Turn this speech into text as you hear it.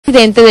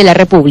presidente de la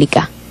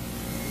República.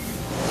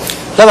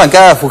 La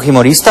bancada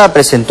Fujimorista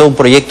presentó un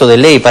proyecto de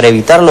ley para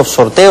evitar los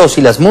sorteos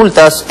y las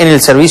multas en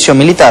el servicio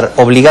militar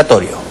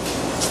obligatorio.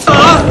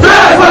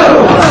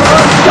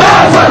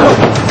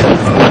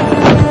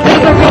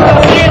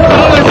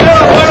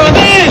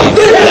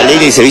 La ley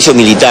del servicio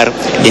militar,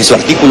 en su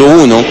artículo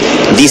 1,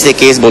 dice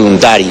que es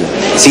voluntario.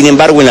 Sin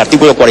embargo, en el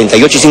artículo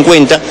 48 y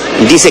 50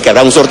 dice que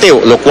habrá un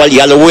sorteo, lo cual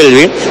ya lo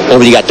vuelve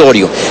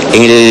obligatorio.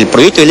 En el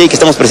proyecto de ley que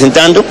estamos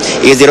presentando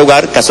es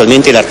derogar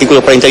casualmente el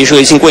artículo 48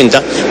 y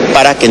 50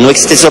 para que no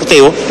existe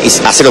sorteo y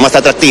hacerlo más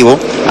atractivo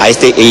a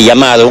este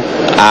llamado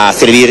a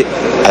servir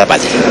a la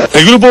patria.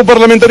 El grupo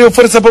parlamentario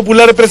Fuerza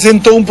Popular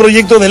presentó un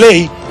proyecto de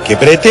ley que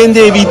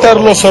pretende evitar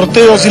los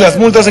sorteos y las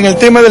multas en el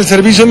tema del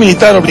servicio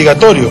militar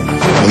obligatorio,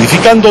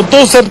 modificando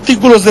 2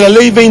 artículos de la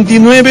ley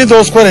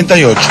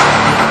 29.248.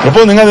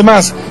 Proponen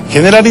además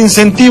generar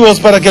incentivos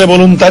para que el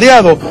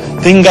voluntariado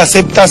tenga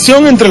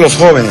aceptación entre los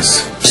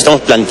jóvenes.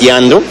 Estamos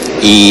planteando,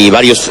 y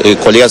varios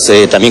colegas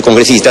también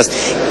congresistas,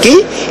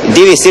 que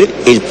debe ser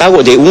el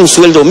pago de un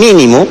sueldo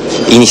mínimo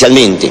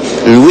inicialmente.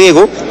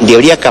 Luego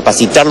debería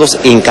capacitarlos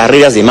en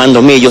carreras de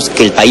mando medios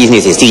que el país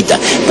necesita.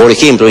 Por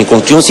ejemplo, en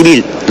construcción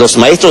civil, los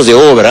maestros de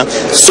obra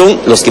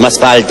son los que más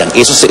faltan,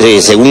 eso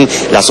según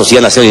la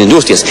Sociedad Nacional de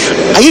Industrias.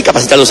 Hay que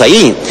capacitarlos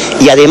ahí.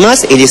 Y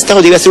además el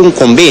Estado debe hacer un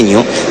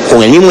convenio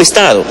con el mismo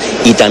Estado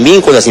y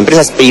también con las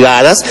empresas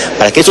privadas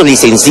para que esos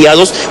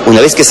licenciados,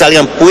 una vez que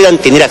salgan, puedan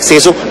tener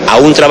acceso a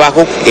un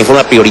trabajo en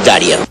forma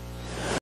prioritaria.